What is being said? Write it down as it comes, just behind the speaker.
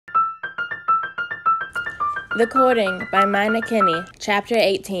The Courting by Meinekeime, Chapter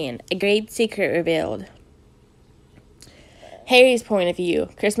 18, A Great Secret Revealed. Harry's point of view,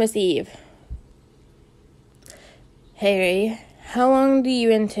 Christmas Eve. Harry, how long do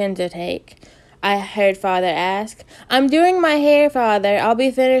you intend to take? I heard Father ask. I'm doing my hair, Father. I'll be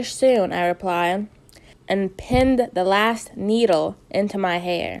finished soon, I replied, and pinned the last needle into my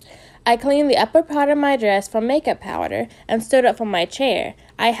hair. I cleaned the upper part of my dress from makeup powder and stood up from my chair.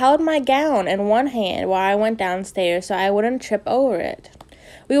 I held my gown in one hand while I went downstairs so I wouldn't trip over it.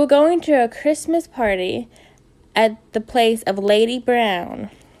 We were going to a Christmas party at the place of Lady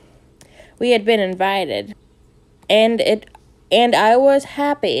Brown. We had been invited, and I was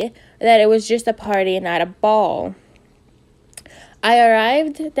happy that it was just a party and not a ball. I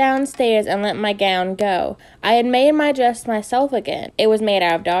arrived downstairs and let my gown go. I had made my dress myself again. It was made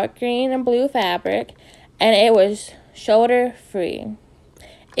out of dark green and blue fabric, and it was shoulder-free.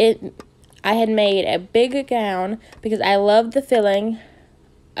 I had made a big gown because I loved the feeling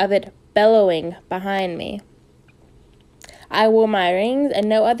of it bellowing behind me. I wore my rings and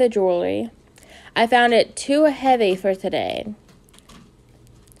no other jewelry. I found it too heavy for today.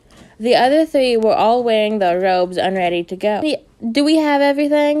 The other three were all wearing their robes and ready to go. Do we have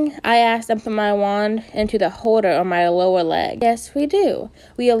everything? I asked and put my wand into the holder on my lower leg. Yes, we do.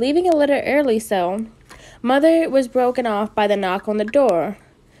 We are leaving a little early, so... Mother was broken off by the knock on the door.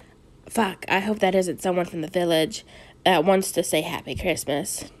 Fuck, I hope that isn't someone from the village that wants to say Happy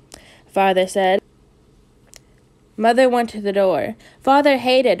Christmas, Father said. Mother went to the door. Father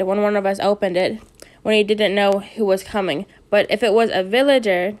hated when one of us opened it, when he didn't know who was coming, but if it was a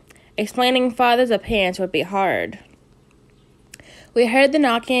villager... Explaining Father's appearance would be hard. We heard the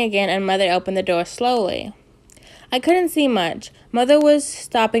knocking again, and Mother opened the door slowly. I couldn't see much. Mother was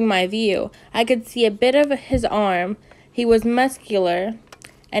stopping my view. I could see a bit of his arm. He was muscular,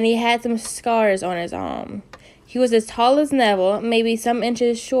 and he had some scars on his arm. He was as tall as Neville, maybe some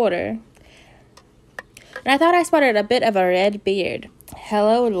inches shorter. And I thought I spotted a bit of a red beard.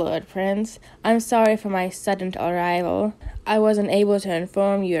 Hello, Lord Prince. I'm sorry for my sudden arrival. I wasn't able to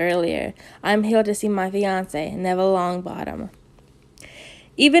inform you earlier. I'm here to see my fiancé, Neville Longbottom.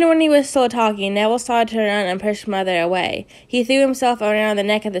 Even when he was still talking, Neville started to run and pushed Mother away. He threw himself around the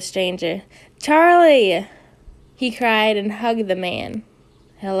neck of the stranger. Charlie! He cried and hugged the man.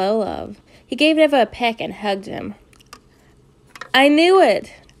 Hello, love. He gave Neville a peck and hugged him. I knew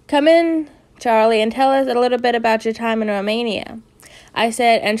it! Come in, Charlie, and tell us a little bit about your time in Romania, I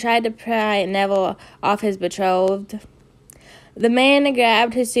said, and tried to pry Neville off his betrothed. The man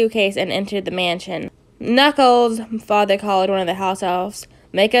grabbed his suitcase and entered the mansion. Knuckles, Father called one of the house elves.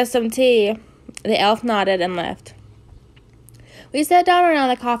 Make us some tea. The elf nodded and left. We sat down around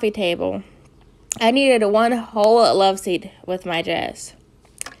the coffee table. I needed one whole love seat with my dress,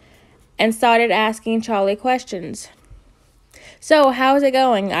 and started asking Charlie questions. So, how's it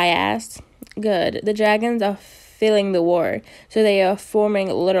going? I asked. Good. The dragons are feeling the war, so they are forming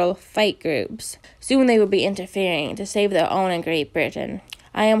little fight groups. Soon they will be interfering to save their own in Great Britain.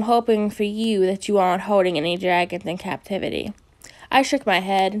 I am hoping for you that you aren't holding any dragons in captivity. I shook my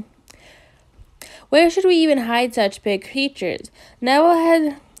head. Where should we even hide such big creatures? Neville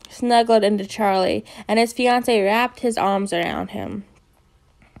had snuggled into Charlie, and his fiancé wrapped his arms around him.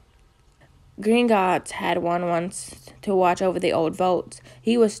 Gringotts had one once to watch over the old vaults.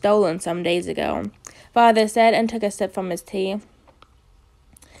 He was stolen some days ago, Father said, and took a sip from his tea.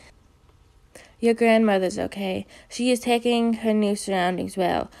 Your grandmother's okay. She is taking her new surroundings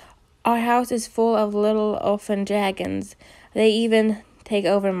well. Our house is full of little orphan dragons. They even take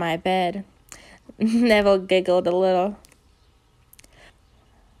over my bed. Neville giggled a little.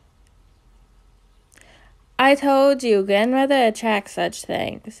 I told you, grandmother attracts such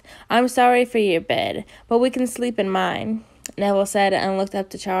things. I'm sorry for your bed, but we can sleep in mine, Neville said and looked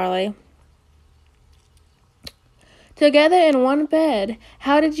up to Charlie. Together in one bed,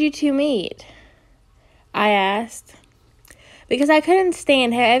 how did you two meet? I asked. Because I couldn't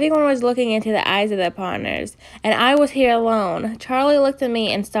stand how everyone was looking into the eyes of their partners, and I was here alone. Charlie looked at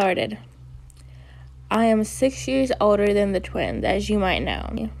me and started. I am 6 years older than the twins, as you might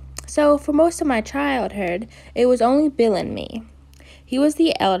know. So, for most of my childhood, it was only Bill and me. He was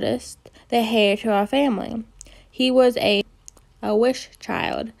the eldest, the heir to our family. He was a wish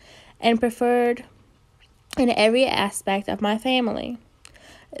child, and preferred in every aspect of my family.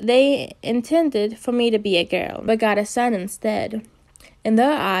 They intended for me to be a girl, but got a son instead. In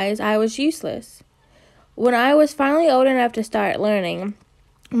their eyes, I was useless. When I was finally old enough to start learning,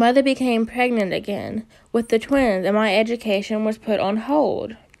 Mother became pregnant again with the twins, and my education was put on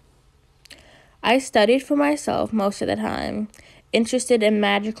hold. I studied for myself most of the time, interested in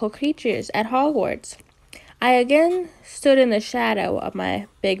magical creatures at Hogwarts. I again stood in the shadow of my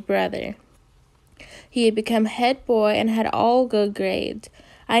big brother. He had become head boy and had all good grades.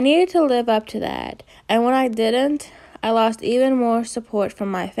 I needed to live up to that, and when I didn't, I lost even more support from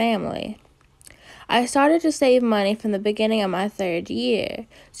my family. I started to save money from the beginning of my 3rd year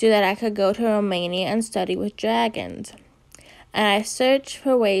so that I could go to Romania and study with dragons. And I searched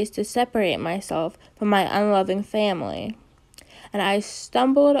for ways to separate myself from my unloving family. And I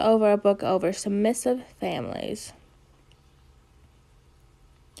stumbled over a book over submissive families.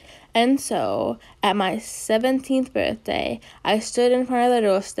 And so, at my 17th birthday, I stood in front of the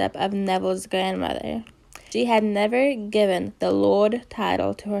doorstep of Neville's grandmother. She had never given the Lord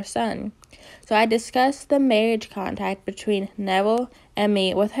title to her son, so I discussed the marriage contract between Neville and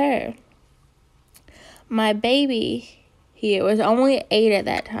me with her. My baby here was only 8 at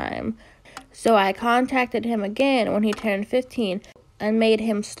that time, so I contacted him again when he turned 15 and made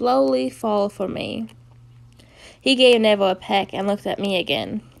him slowly fall for me. He gave Neville a peck and looked at me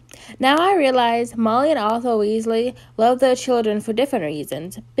again. Now I realize Molly and Arthur Weasley loved their children for different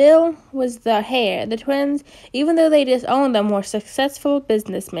reasons. Bill was the heir. The twins, even though they disowned them, were successful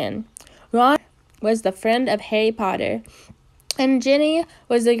businessmen. Ron was the friend of Harry Potter. And Ginny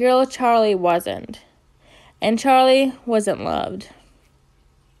was the girl Charlie wasn't. And Charlie wasn't loved.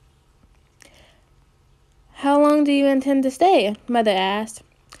 "How long do you intend to stay?" Mother asked.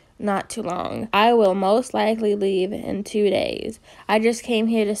 "Not too long. I will most likely leave in 2 days. I just came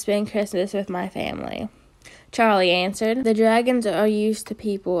here to spend Christmas with my family," Charlie answered. "The dragons are used to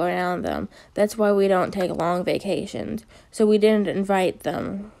people around them. That's why we don't take long vacations. So we didn't invite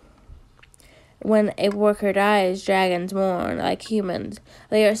them. When a worker dies, dragons mourn like humans.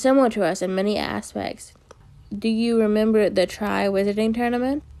 They are similar to us in many aspects. Do you remember the Tri-Wizarding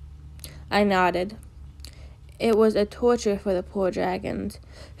tournament?" I nodded. It was a torture for the poor dragons.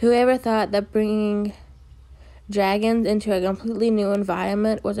 Whoever thought that bringing dragons into a completely new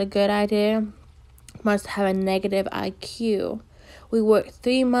environment was a good idea must have a negative IQ. We worked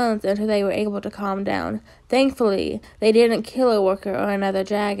 3 months until they were able to calm down. Thankfully, they didn't kill a worker or another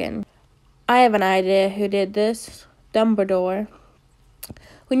dragon. I have an idea who did this. Dumbledore.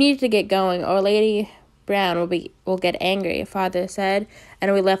 We need to get going, or Lady Brown will get angry, Father said,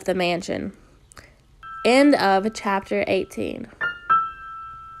 and we left the mansion. End of chapter 18.